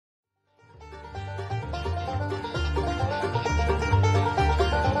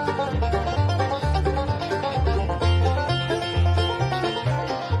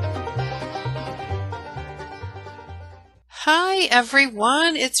Hi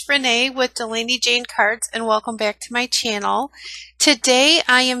everyone, it's Renee with Delaney Jane Cards and welcome back to my channel. Today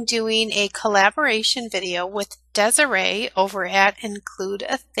I am doing a collaboration video with Desiree over at Include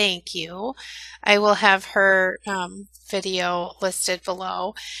a Thank You. I will have her video listed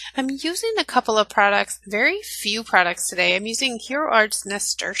below. I'm using a couple of products, very few products today. I'm using Hero Arts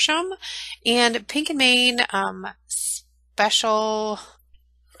Nasturtium and Pink and Main Special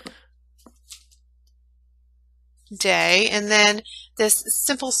Day, and then this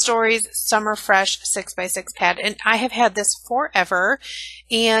Simple Stories Summer Fresh 6x6 pad, and I have had this forever,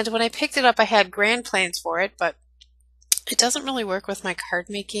 and when I picked it up I had grand plans for it, but it doesn't really work with my card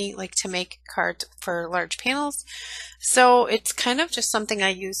making, like to make cards for large panels. So it's kind of just something I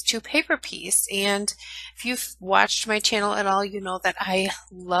use to paper piece. And if you've watched my channel at all, you know that I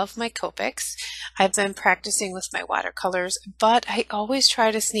love my Copics. I've been practicing with my watercolors, but I always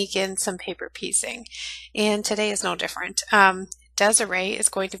try to sneak in some paper piecing. And today is no different. Desiree is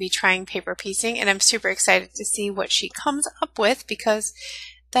going to be trying paper piecing, and I'm super excited to see what she comes up with because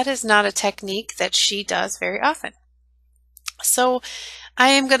that is not a technique that she does very often. So I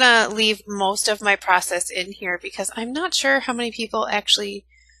am going to leave most of my process in here because I'm not sure how many people actually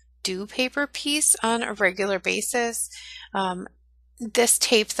do paper piece on a regular basis. This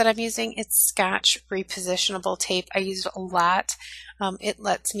tape that I'm using, it's Scotch repositionable tape. I use it a lot. It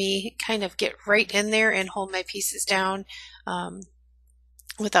lets me kind of get right in there and hold my pieces down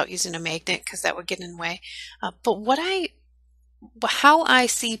without using a magnet because that would get in the way. But how I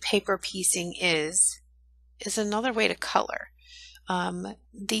see paper piecing is another way to color.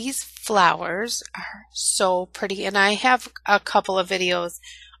 These flowers are so pretty, and I have a couple of videos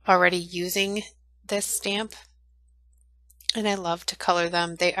already using this stamp, and I love to color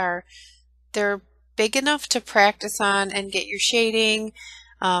them. They're big enough to practice on and get your shading,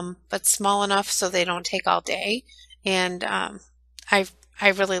 but small enough so they don't take all day. And I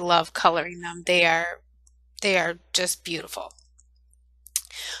really love coloring them. They are just beautiful.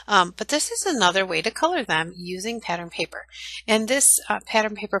 But this is another way to color them using pattern paper. And this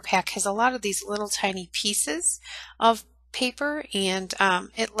pattern paper pack has a lot of these little tiny pieces of paper, and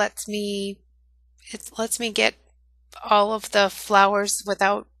it lets me get all of the flowers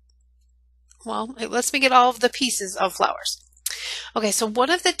without, well, it lets me get all of the pieces of flowers. Okay, so one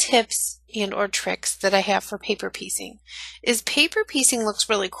of the tips and or tricks that I have for paper piecing is paper piecing looks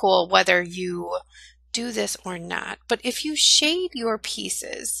really cool whether you do this or not, but if you shade your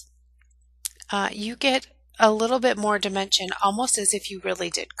pieces, you get a little bit more dimension, almost as if you really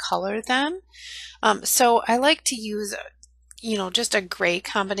did color them. So I like to use, just a gray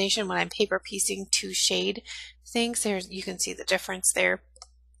combination when I'm paper piecing to shade things. You can see the difference there.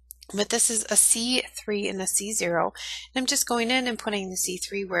 But this is a C3 and a C0. And I'm just going in and putting the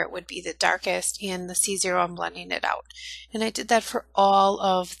C3 where it would be the darkest, and the C0 I'm blending it out. And I did that for all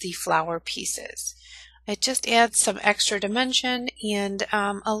of the flower pieces. It just adds some extra dimension and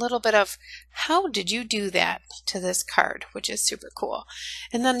a little bit of how did you do that to this card, which is super cool.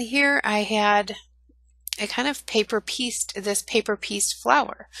 And then here I kind of paper pieced this paper pieced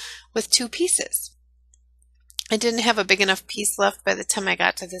flower with two pieces. I didn't have a big enough piece left by the time I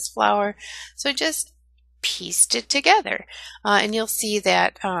got to this flower, so I just pieced it together. And you'll see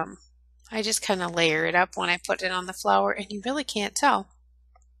that I just kind of layer it up when I put it on the flower, and you really can't tell.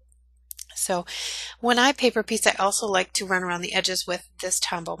 So when I paper piece, I also like to run around the edges with this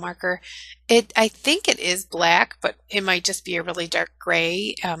Tombow marker. I think it is black, but it might just be a really dark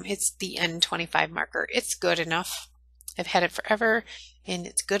gray. It's the N25 marker. It's good enough. I've had it forever, and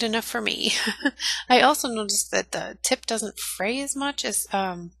it's good enough for me. I also noticed that the tip doesn't fray as much as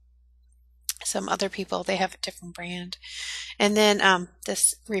some other people. They have a different brand. And then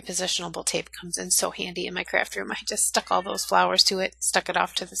this repositionable tape comes in so handy in my craft room. I just stuck all those flowers to it, stuck it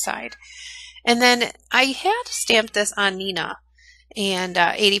off to the side. And then I had stamped this on Nina and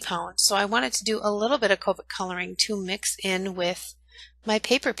 80 pounds. So I wanted to do a little bit of Copic coloring to mix in with my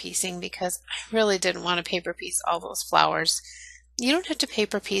paper piecing because I really didn't want to paper piece all those flowers. You don't have to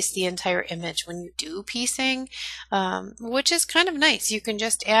paper piece the entire image when you do piecing, which is kind of nice. You can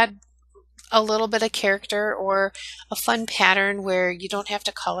just add a little bit of character or a fun pattern where you don't have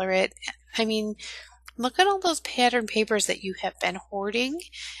to color it. I mean, look at all those pattern papers that you have been hoarding.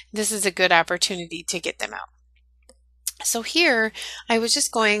 This is a good opportunity to get them out. So here I was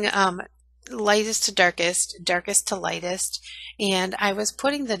just going lightest to darkest, darkest to lightest, and I was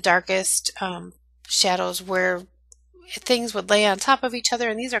putting the darkest shadows where things would lay on top of each other,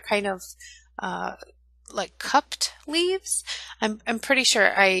 and these are kind of like cupped leaves. I'm pretty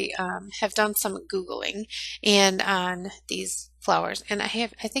sure I have done some Googling and on these flowers, and I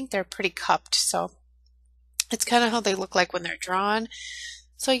think they're pretty cupped. So It's kind of how they look like when they're drawn.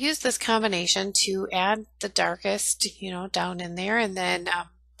 So I used this combination to add the darkest, down in there, and then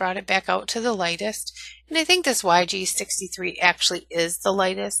brought it back out to the lightest. And I think this YG63 actually is the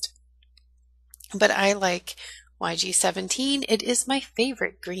lightest, but I like YG17. It is my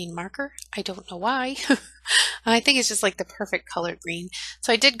favorite green marker. I don't know why. I think it's just like the perfect color green.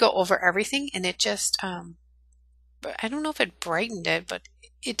 So I did go over everything, and it just, I don't know if it brightened it, but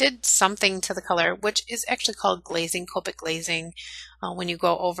it did something to the color, which is actually called glazing, Copic glazing, when you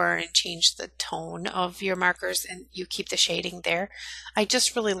go over and change the tone of your markers and you keep the shading there. I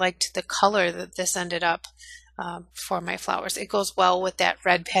just really liked the color that this ended up for my flowers. It goes well with that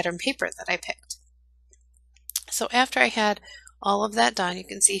red pattern paper that I picked. So after I had all of that done, you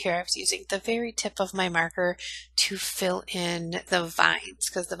can see here I was using the very tip of my marker to fill in the vines,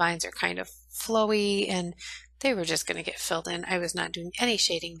 because the vines are kind of flowy and they were just going to get filled in. I was not doing any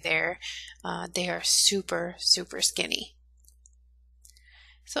shading there. They are super, super skinny.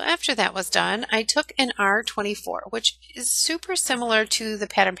 So after that was done, I took an R24, which is super similar to the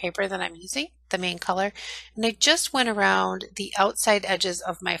pattern paper that I'm using, the main color, and I just went around the outside edges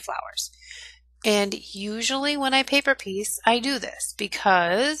of my flowers. And usually when I paper piece, I do this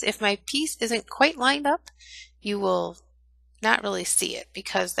because if my piece isn't quite lined up, you will not really see it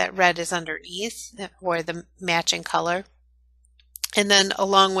because that red is underneath, or the matching color. And then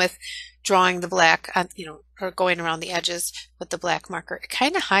along with drawing the black on, or going around the edges with the black marker, it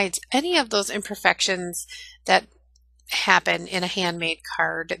kind of hides any of those imperfections that happen in a handmade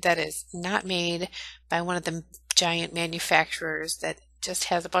card that is not made by one of the giant manufacturers that just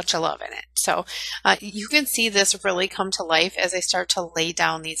has a bunch of love in it. So you can see this really come to life as I start to lay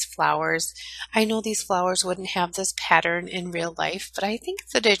down these flowers. I know these flowers wouldn't have this pattern in real life, but I think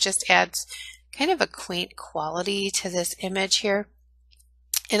that it just adds kind of a quaint quality to this image here.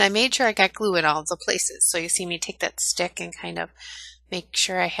 And I made sure I got glue in all of the places. So you see me take that stick and kind of make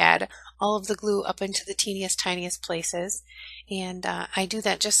sure I had all of the glue up into the teeniest, tiniest places. And I do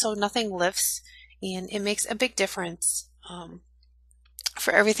that just so nothing lifts, and it makes a big difference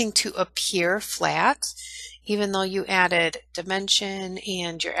for everything to appear flat, even though you added dimension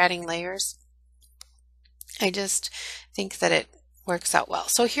and you're adding layers. I just think that it works out well.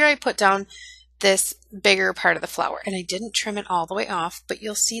 So here I put down this bigger part of the flower, and I didn't trim it all the way off, but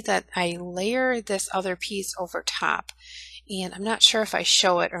you'll see that I layer this other piece over top, and I'm not sure if I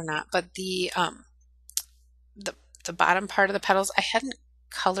show it or not, but the bottom part of the petals I hadn't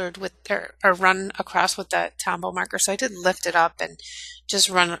colored with or run across with the Tombow marker, so I did lift it up and just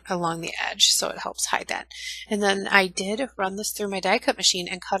run along the edge so it helps hide that. And then I did run this through my die cut machine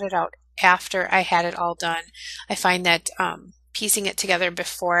and cut it out after I had it all done. I find that piecing it together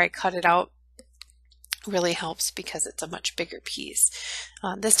before I cut it out really helps because it's a much bigger piece.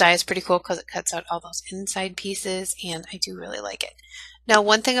 This die is pretty cool because it cuts out all those inside pieces, and I do really like it. Now,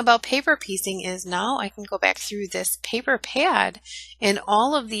 one thing about paper piecing is now I can go back through this paper pad and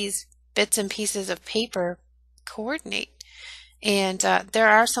all of these bits and pieces of paper coordinate. And there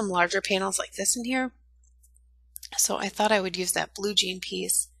are some larger panels like this in here. So I thought I would use that blue jean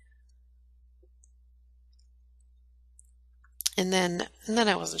piece. And then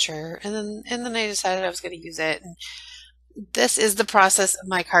I wasn't sure. And then I decided I was going to use it. And this is the process of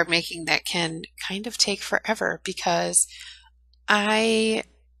my card making that can kind of take forever because I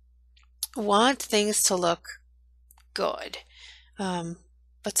want things to look good,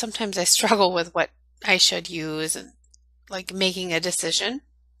 but sometimes I struggle with what I should use and like making a decision.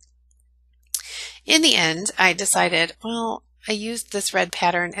 In the end, I decided, well, I used this red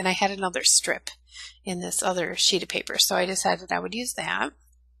pattern and I had another strip in this other sheet of paper, so I decided I would use that.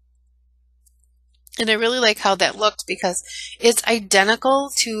 And I really like how that looked because it's identical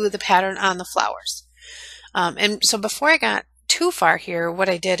to the pattern on the flowers. And so before I got too far here, what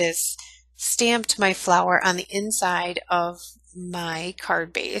I did is stamped my flower on the inside of my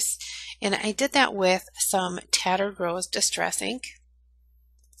card base, and I did that with some Tattered Rose Distress ink.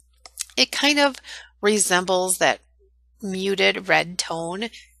 It kind of resembles that muted red tone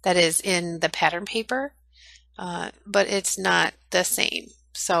that is in the pattern paper, but it's not the same.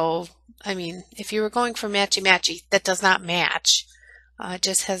 So, I mean, if you were going for matchy-matchy, that does not match. It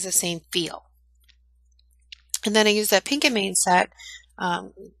just has the same feel. And then I used that Pink and Main set,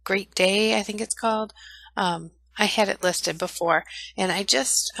 Great Day, I think it's called. I had it listed before, and I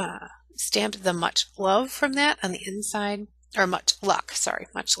just stamped the Much Love from that on the inside, or Much Luck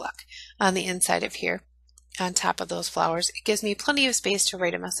on the inside of here on top of those flowers. It gives me plenty of space to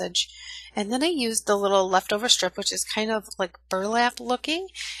write a message. And then I used the little leftover strip, which is kind of like burlap looking,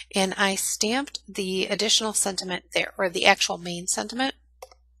 and I stamped the additional sentiment there, or the actual main sentiment.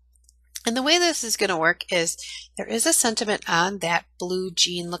 And the way this is going to work is there is a sentiment on that blue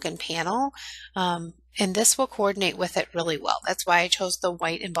jean looking panel, and this will coordinate with it really well. That's why I chose the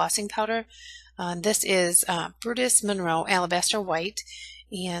white embossing powder. This is Brutus Monroe Alabaster White,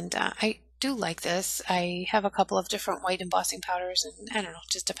 and I do like this. I have a couple of different white embossing powders, and I don't know,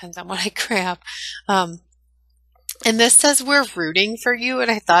 it just depends on what I grab. Um, and this says we're rooting for you, and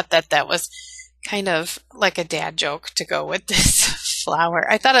I thought that that was kind of like a dad joke to go with this flower.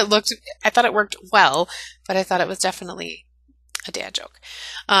 I thought it worked well, but I thought it was definitely a dad joke.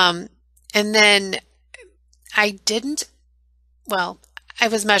 Um, and then I didn't, well, I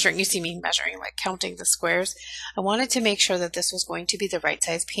was measuring, you see me measuring, like counting the squares. I wanted to make sure that this was going to be the right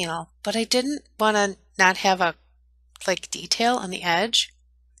size panel, but I didn't want to not have a like detail on the edge.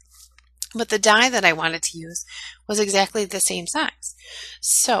 But the die that I wanted to use was exactly the same size.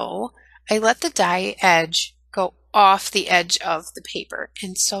 So I let the die edge go off the edge of the paper.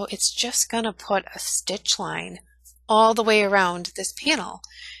 And so it's just going to put a stitch line all the way around this panel.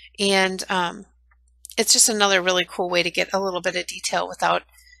 And it's just another really cool way to get a little bit of detail without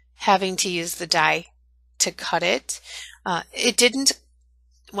having to use the die to cut it. It didn't,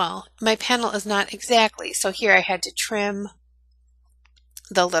 well, my panel is not exactly. So here I had to trim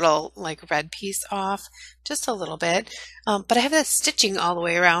the little like red piece off just a little bit, but I have that stitching all the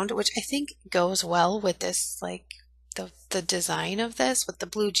way around, which I think goes well with this, like the design of this with the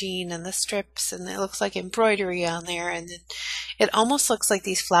blue jean and the strips, and it looks like embroidery on there, and then it almost looks like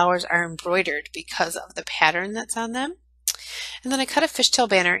these flowers are embroidered because of the pattern that's on them. And then I cut a fishtail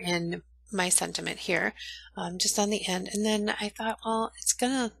banner in my sentiment here, just on the end, and then I thought, well, it's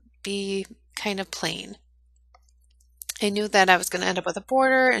gonna be kind of plain. I knew that I was going to end up with a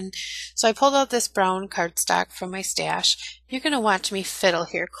border, and so I pulled out this brown cardstock from my stash. You're going to watch me fiddle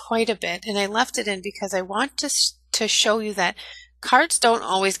here quite a bit, and I left it in because I want to show you that cards don't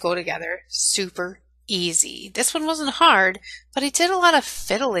always go together super easy. This one wasn't hard, but I did a lot of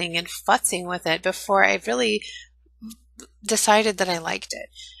fiddling and futzing with it before I really decided that I liked it.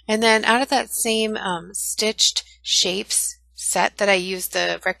 And then out of that same stitched shapes set that I used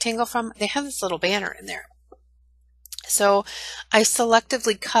the rectangle from, they have this little banner in there. So I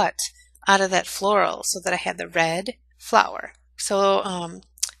selectively cut out of that floral so that I had the red flower. So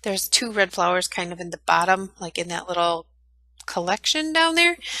there's two red flowers kind of in the bottom, like in that little collection down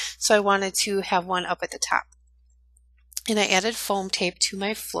there. So I wanted to have one up at the top. And I added foam tape to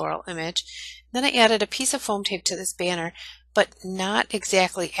my floral image. Then I added a piece of foam tape to this banner, but not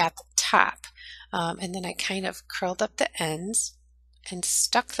exactly at the top. And then I kind of curled up the ends and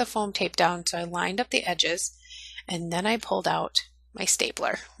stuck the foam tape down, so I lined up the edges. And then I pulled out my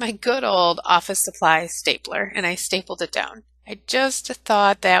stapler, my good old office supply stapler, and I stapled it down. I just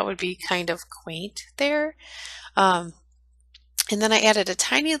thought that would be kind of quaint there. And then I added a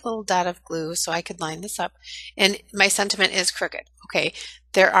tiny little dot of glue so I could line this up. And my sentiment is crooked. Okay,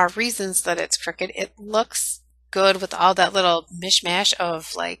 there are reasons that it's crooked. It looks good with all that little mishmash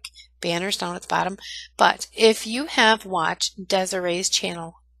of like banners down at the bottom. But if you have watched Desiree's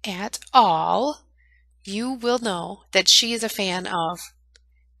channel at all, you will know that she is a fan of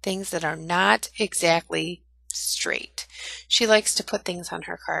things that are not exactly straight. She likes to put things on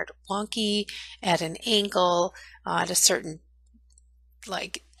her card wonky, at an angle, at a certain,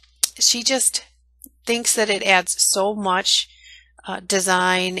 like, she just thinks that it adds so much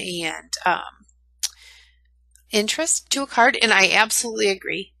design and interest to a card, and I absolutely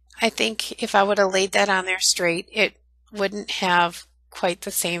agree. I think if I would have laid that on there straight, it wouldn't have quite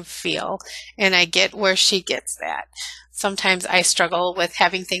the same feel, and I get where she gets that. Sometimes I struggle with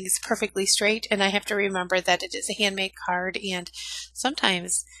having things perfectly straight, and I have to remember that it is a handmade card, and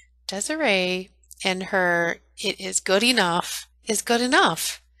sometimes Desiree and her "it is good enough" is good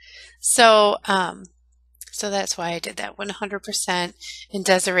enough. So so that's why I did that 100% in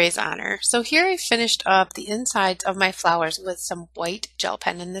Desiree's honor. So here I finished up the insides of my flowers with some white gel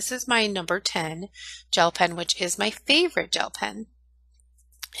pen, and this is my number 10 gel pen, which is my favorite gel pen.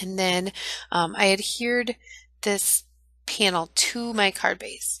 And then I adhered this panel to my card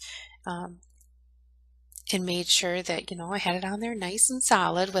base and made sure that, you know, I had it on there nice and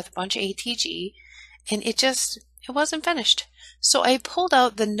solid with a bunch of ATG, and it wasn't finished. So I pulled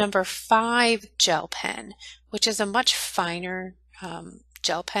out the number 5 gel pen, which is a much finer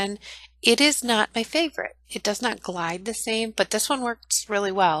gel pen. It is not my favorite. It does not glide the same, but this one works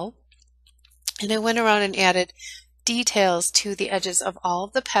really well. And I went around and added details to the edges of all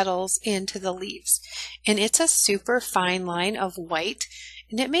of the petals and to the leaves. And it's a super fine line of white,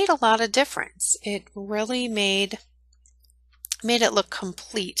 and it made a lot of difference. It really made made it look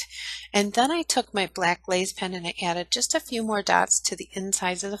complete. And then I took my black glaze pen and I added just a few more dots to the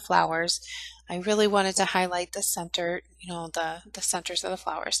insides of the flowers. I really wanted to highlight the center, the centers of the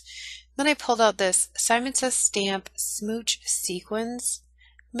flowers. Then I pulled out this Simon Says Stamp Smooch Sequins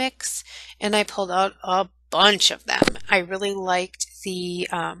mix, and I pulled out a bunch of them. I really liked the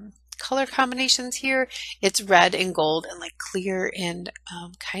color combinations here. It's red and gold and like clear and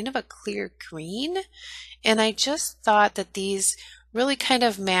kind of a clear green. And I just thought that these really kind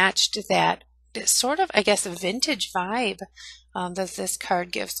of matched that sort of, I guess, vintage vibe that this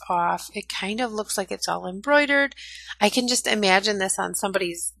card gives off. It kind of looks like it's all embroidered. I can just imagine this on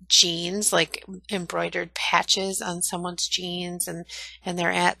somebody's jeans, like embroidered patches on someone's jeans, and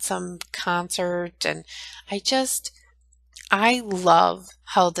they're at some concert. And I love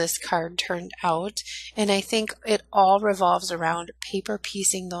how this card turned out, and I think it all revolves around paper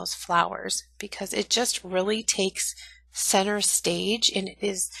piecing those flowers because it just really takes center stage and it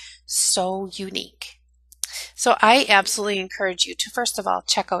is so unique. So I absolutely encourage you to, first of all,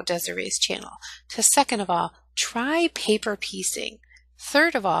 check out Desiree's channel. To second of all, try paper piecing.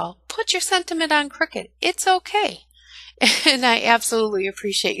 Third of all, put your sentiment on Cricut. It's okay. And I absolutely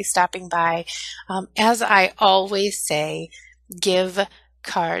appreciate you stopping by. As I always say, give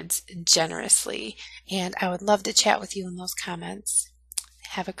cards generously. And I would love to chat with you in those comments.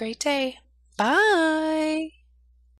 Have a great day. Bye.